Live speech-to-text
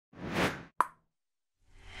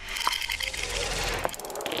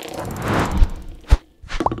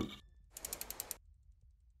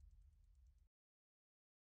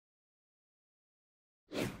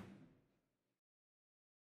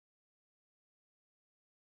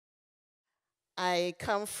I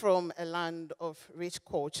come from a land of rich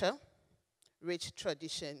culture, rich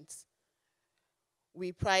traditions.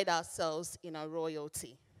 We pride ourselves in our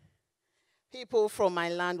royalty. People from my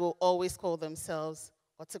land will always call themselves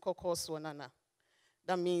Otikoko Swanana.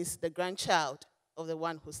 That means the grandchild of the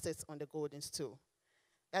one who sits on the golden stool.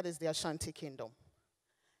 That is the Ashanti Kingdom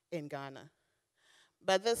in Ghana.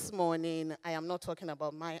 But this morning, I am not talking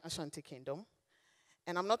about my Ashanti Kingdom,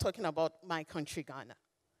 and I'm not talking about my country, Ghana.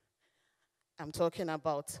 I'm talking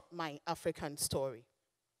about my African story.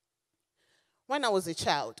 When I was a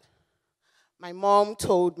child, my mom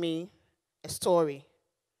told me a story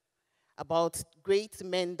about great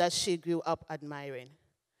men that she grew up admiring,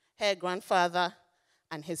 her grandfather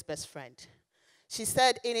and his best friend. She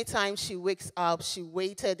said anytime she wakes up, she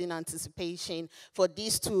waited in anticipation for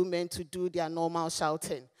these two men to do their normal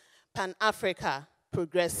shouting. Pan-Africa,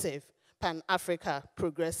 progressive. Pan-Africa,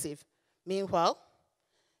 progressive. Meanwhile,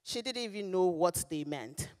 she didn't even know what they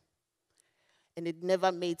meant. And it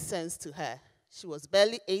never made sense to her. She was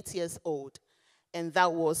barely 8 years old. And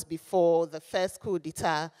that was before the first coup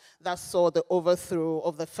d'etat that saw the overthrow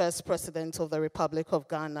of the first president of the Republic of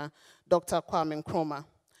Ghana, Dr. Kwame Nkrumah,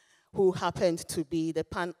 who happened to be the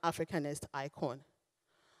Pan-Africanist icon.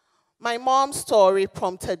 My mom's story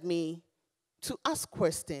prompted me to ask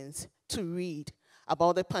questions, to read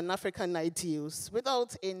about the Pan-African ideals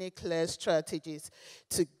without any clear strategies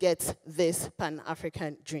to get this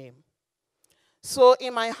Pan-African dream. So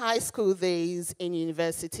in my high school days, in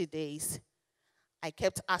university days, I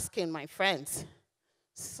kept asking my friends.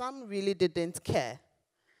 Some really didn't care.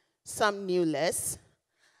 Some knew less.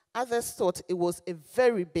 Others thought it was a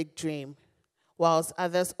very big dream, whilst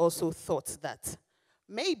others also thought that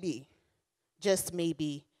maybe, just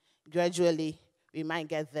maybe, gradually we might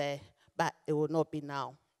get there, but it will not be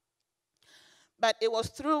now. But it was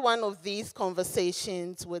through one of these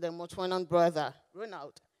conversations with a Montrealan brother,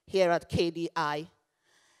 Ronald, here at KDI,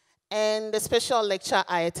 and the special lecture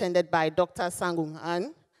I attended by Dr. Sangung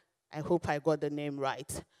Han, I hope I got the name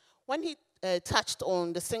right, when he touched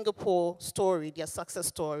on the Singapore story, their success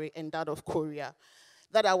story, and that of Korea,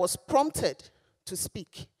 that I was prompted to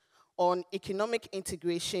speak on economic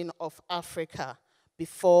integration of Africa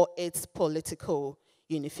before its political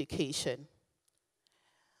unification.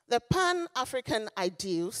 The Pan-African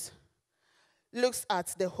ideals looks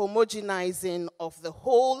at the homogenizing of the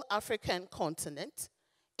whole African continent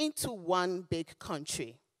into one big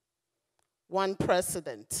country, one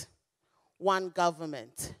president, one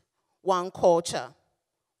government, one culture,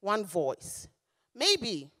 one voice,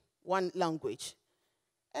 maybe one language.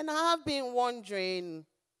 And I have been wondering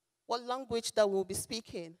what language that we'll be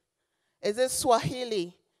speaking. Is it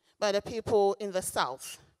Swahili by the people in the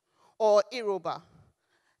south or Yoruba?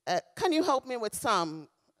 Can you help me with some,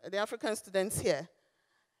 the African students here?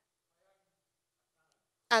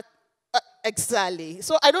 Exactly.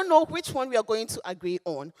 So I don't know which one we are going to agree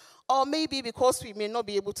on. Or maybe because we may not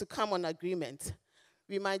be able to come on agreement,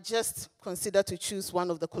 we might just consider to choose one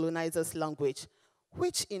of the colonizers' language,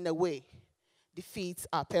 which in a way defeats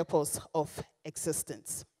our purpose of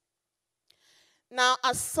existence. Now,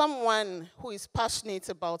 as someone who is passionate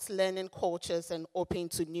about learning cultures and open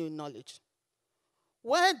to new knowledge,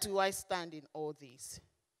 where do I stand in all these?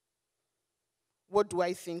 What do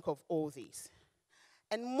I think of all these?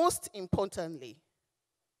 And most importantly,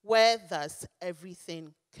 where does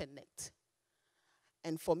everything connect?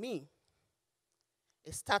 And for me,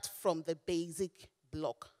 it starts from the basic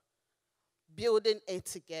block, building it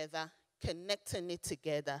together, connecting it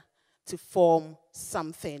together to form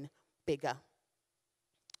something bigger.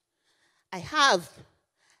 I have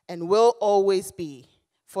and will always be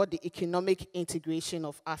for the economic integration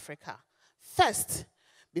of Africa, first,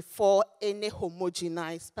 before any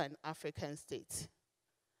homogenized Pan-African state.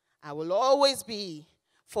 I will always be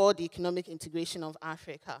for the economic integration of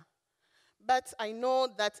Africa. But I know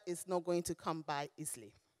that is not going to come by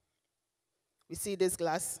easily. We see this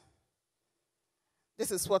glass.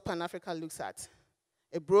 This is what Pan-Africa looks at.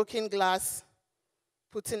 A broken glass,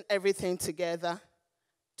 putting everything together.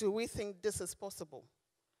 Do we think this is possible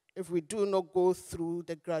if we do not go through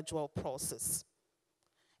the gradual process?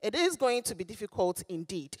 It is going to be difficult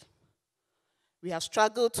indeed. We have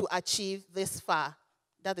struggled to achieve this far.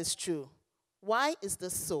 That is true. Why is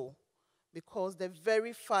this so? Because the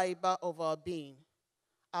very fiber of our being,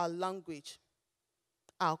 our language,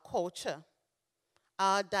 our culture,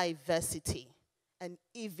 our diversity, and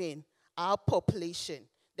even our population,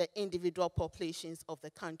 the individual populations of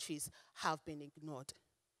the countries, have been ignored.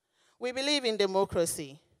 We believe in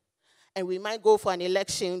democracy, and we might go for an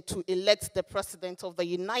election to elect the president of the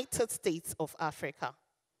United States of Africa.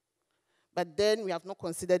 But then we have not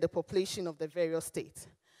considered the population of the various states.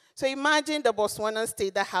 So imagine the Botswana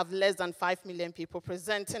state that have less than 5 million people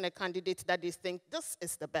presenting a candidate that they think this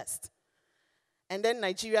is the best. And then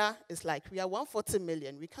Nigeria is like, we are 140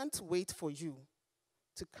 million. We can't wait for you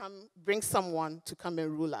to come, bring someone to come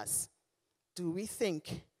and rule us. Do we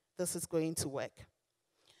think this is going to work?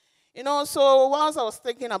 You know, so whilst I was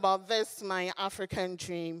thinking about this, my African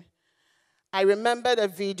dream, I remembered a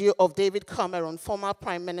video of David Cameron, former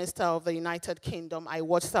Prime Minister of the United Kingdom, I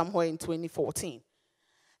watched somewhere in 2014.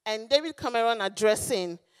 And David Cameron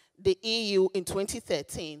addressing the EU in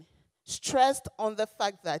 2013 stressed on the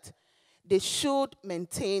fact that they should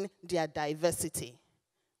maintain their diversity,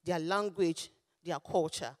 their language, their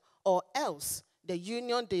culture, or else the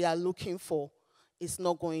union they are looking for is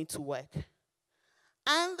not going to work.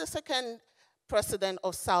 And the second president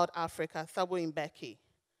of South Africa, Thabo Mbeki,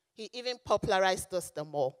 he even popularized this the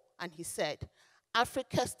more, and he said,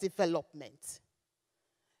 Africa's development,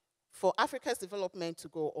 for Africa's development to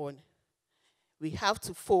go on, we have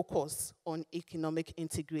to focus on economic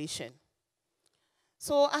integration.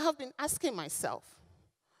 So I have been asking myself,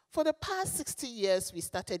 for the past 60 years, we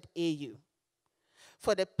started AU.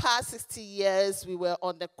 For the past 60 years, we were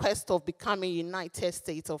on the quest of becoming United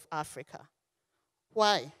States of Africa.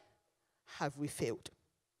 Why have we failed?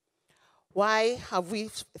 Why have we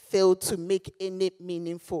failed to make any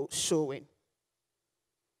meaningful showing?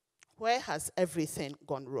 Where has everything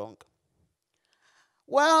gone wrong?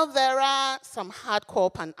 Well, there are some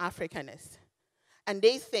hardcore Pan-Africanists, and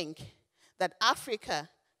they think that Africa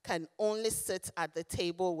can only sit at the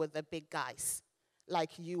table with the big guys, like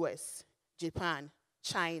US, Japan,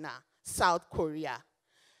 China, South Korea.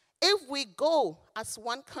 If we go as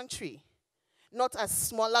one country, not as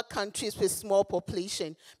smaller countries with small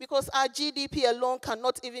population, because our GDP alone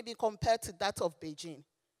cannot even be compared to that of Beijing,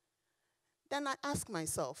 then I ask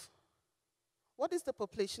myself, what is the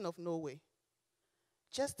population of Norway?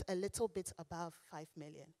 Just a little bit above 5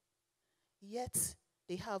 million. Yet,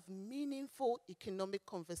 they have meaningful economic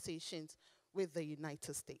conversations with the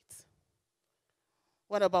United States.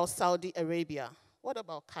 What about Saudi Arabia? What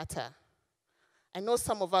about Qatar? I know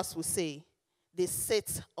some of us will say they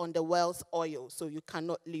sit on the world's oil, so you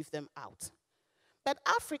cannot leave them out. But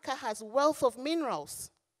Africa has wealth of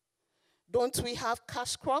minerals. Don't we have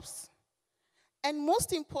cash crops? And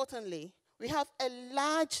most importantly, we have a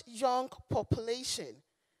large young population.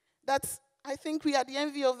 That's, I think we are the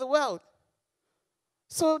envy of the world.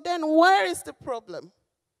 So then where is the problem?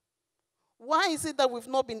 Why is it that we've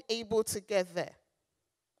not been able to get there?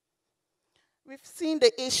 We've seen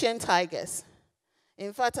the Asian tigers.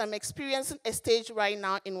 In fact, I'm experiencing a stage right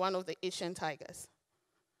now in one of the Asian tigers.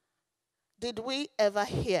 Did we ever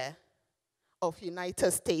hear of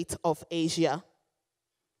United States of Asia?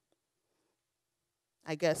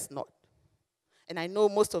 I guess not. And I know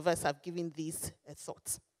most of us have given these a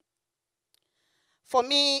thought. For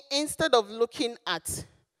me, instead of looking at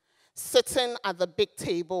sitting at the big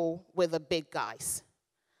table with the big guys,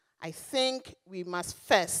 I think we must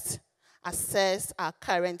first assess our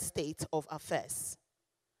current state of affairs.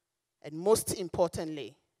 And most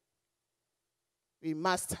importantly, we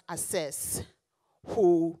must assess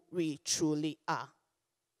who we truly are.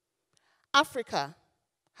 Africa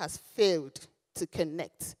has failed to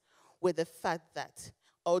connect with the fact that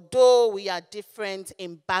although we are different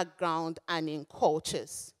in background and in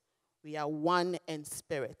cultures, we are one in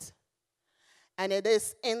spirit. And it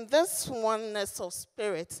is in this oneness of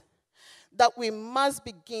spirit that we must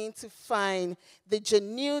begin to find the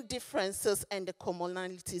genuine differences and the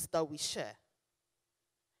commonalities that we share.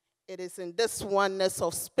 It is in this oneness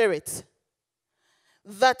of spirit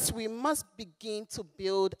that we must begin to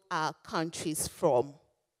build our countries from.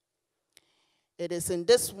 It is in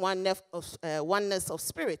this oneness of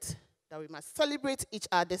spirit that we must celebrate each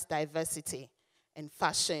other's diversity and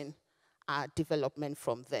fashion our development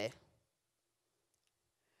from there.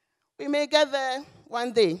 We may get there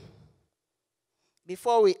one day.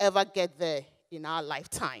 Before we ever get there in our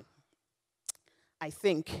lifetime, I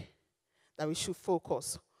think that we should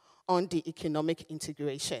focus on the economic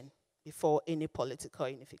integration before any political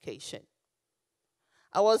unification.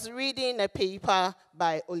 I was reading a paper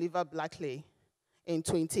by Oliver Blackley in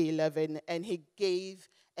 2011, and he gave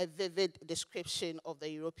a vivid description of the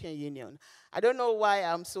European Union. I don't know why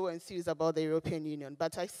I'm so enthused about the European Union,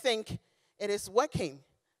 but I think it is working.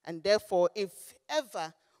 And therefore, if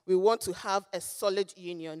ever we want to have a solid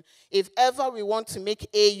union, if ever we want to make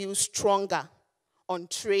AU stronger on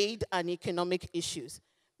trade and economic issues,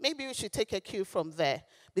 maybe we should take a cue from there,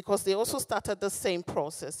 because they also started the same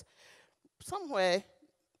process somewhere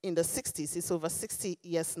in the 60s. It's over 60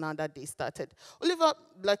 years now that they started. Oliver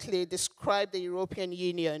Blackley described the European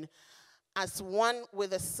Union as one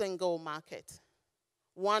with a single market,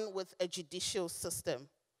 one with a judicial system,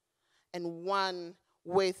 and one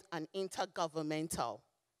with an intergovernmental,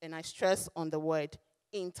 and I stress on the word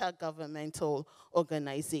intergovernmental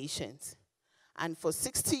organizations. And for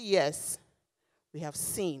 60 years, we have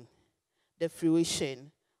seen the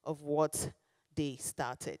fruition of what they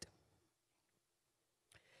started.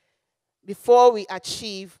 Before we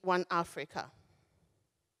achieve one Africa,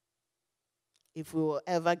 if we will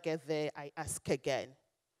ever get there, I ask again,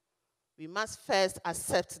 we must first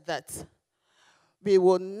accept that we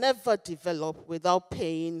will never develop without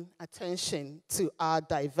paying attention to our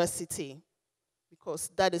diversity,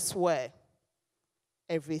 because that is where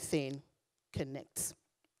everything connects.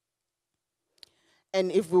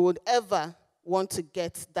 And if we would ever want to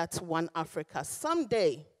get that one Africa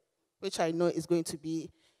someday, which I know is going to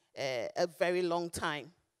be a very long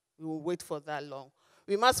time, we will wait for that long,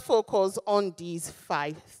 we must focus on these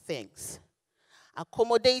 5 things: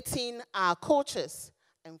 accommodating our cultures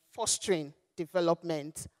and fostering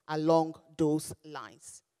development along those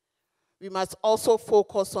lines. We must also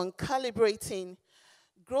focus on calibrating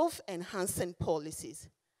growth-enhancing policies.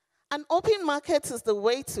 An open market is the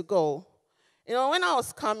way to go. You know, when I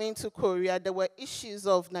was coming to Korea, there were issues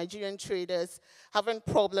of Nigerian traders having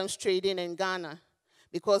problems trading in Ghana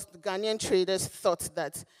because the Ghanaian traders thought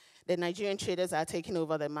that the Nigerian traders are taking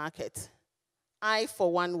over the market. I,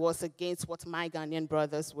 for one, was against what my Ghanaian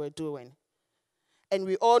brothers were doing. And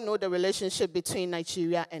we all know the relationship between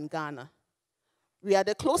Nigeria and Ghana. We are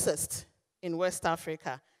the closest in West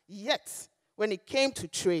Africa. Yet, when it came to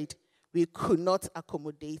trade, we could not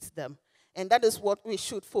accommodate them. And that is what we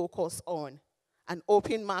should focus on: an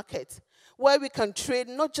open market where we can trade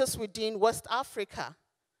not just within West Africa,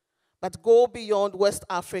 but go beyond West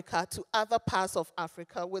Africa to other parts of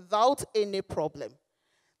Africa without any problem.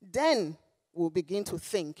 Then we'll begin to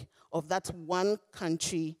think of that one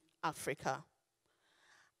country, Africa.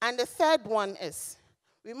 And the third one is,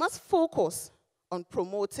 we must focus on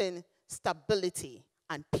promoting stability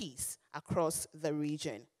and peace across the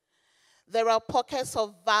region. There are pockets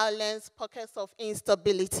of violence, pockets of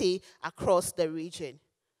instability across the region.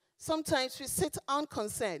 Sometimes we sit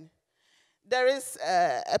unconcerned. There is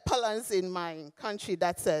a balance in my country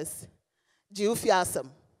that says, "Jiufiasam."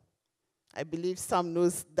 I believe Sam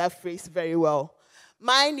knows that phrase very well.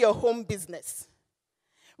 Mind your home business.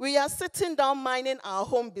 We are sitting down minding our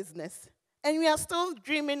home business, and we are still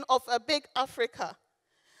dreaming of a big Africa.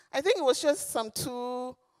 I think it was just some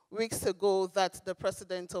 2 weeks ago that the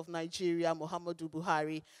president of Nigeria, Muhammadu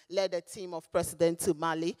Buhari, led a team of presidents to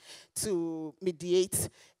Mali to mediate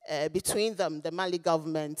between them, the Mali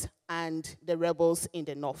government and the rebels in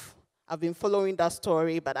the north. I've been following that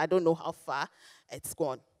story, but I don't know how far it's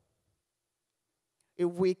gone. If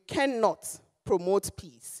we cannot promote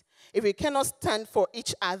peace, if we cannot stand for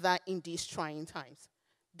each other in these trying times,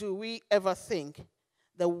 do we ever think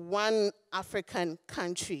the one African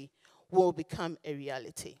country will become a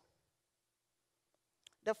reality?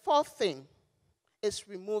 The fourth thing is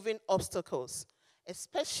removing obstacles,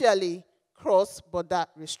 especially cross-border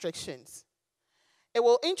restrictions. It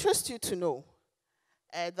will interest you to know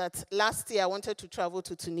that last year I wanted to travel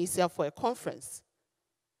to Tunisia for a conference,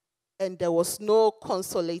 and there was no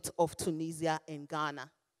consulate of Tunisia in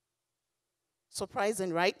Ghana.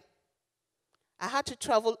 Surprising, right? I had to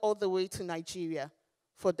travel all the way to Nigeria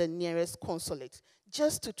for the nearest consulate,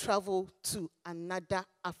 just to travel to another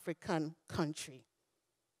African country.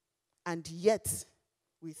 And yet,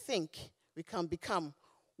 we think we can become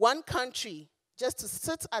one country just to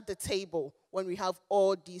sit at the table when we have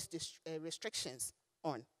all these restrictions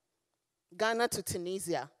on. Ghana to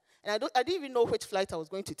Tunisia. And I didn't even know which flight I was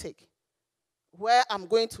going to take, where I'm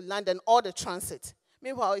going to land, and all the transit.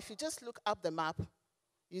 Meanwhile, if you just look up the map,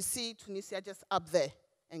 you see Tunisia just up there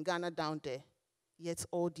and Ghana down there. Yet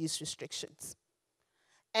all these restrictions.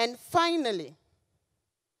 And finally,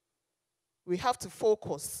 we have to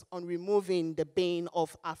focus on removing the bane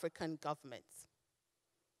of African governments.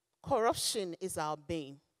 Corruption is our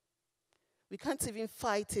bane. We can't even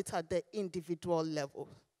fight it at the individual level.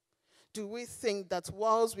 Do we think that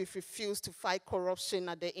whilst we refuse to fight corruption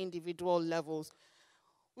at the individual levels,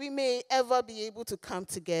 we may ever be able to come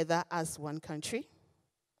together as one country?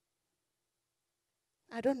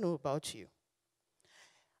 I don't know about you.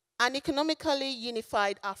 An economically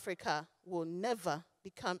unified Africa will never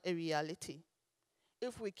become a reality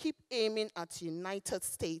if we keep aiming at United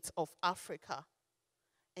States of Africa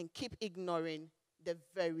and keep ignoring the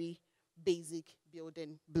very basic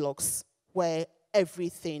building blocks where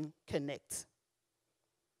everything connects.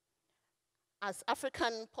 As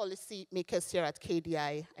African policy makers here at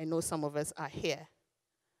KDI, I know some of us are here.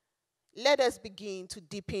 Let us begin to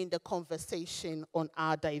deepen the conversation on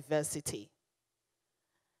our diversity.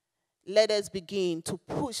 Let us begin to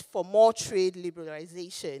push for more trade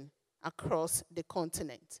liberalization across the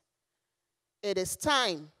continent. It is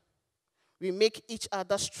time we make each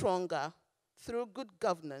other stronger through good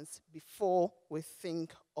governance before we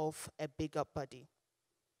think of a bigger body.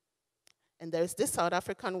 And there is this South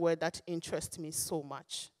African word that interests me so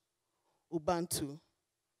much. Ubuntu.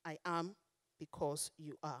 I am because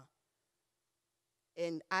you are.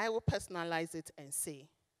 And I will personalize it and say,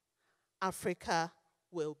 Africa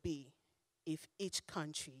will be if each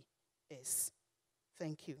country is.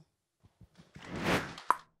 Thank you.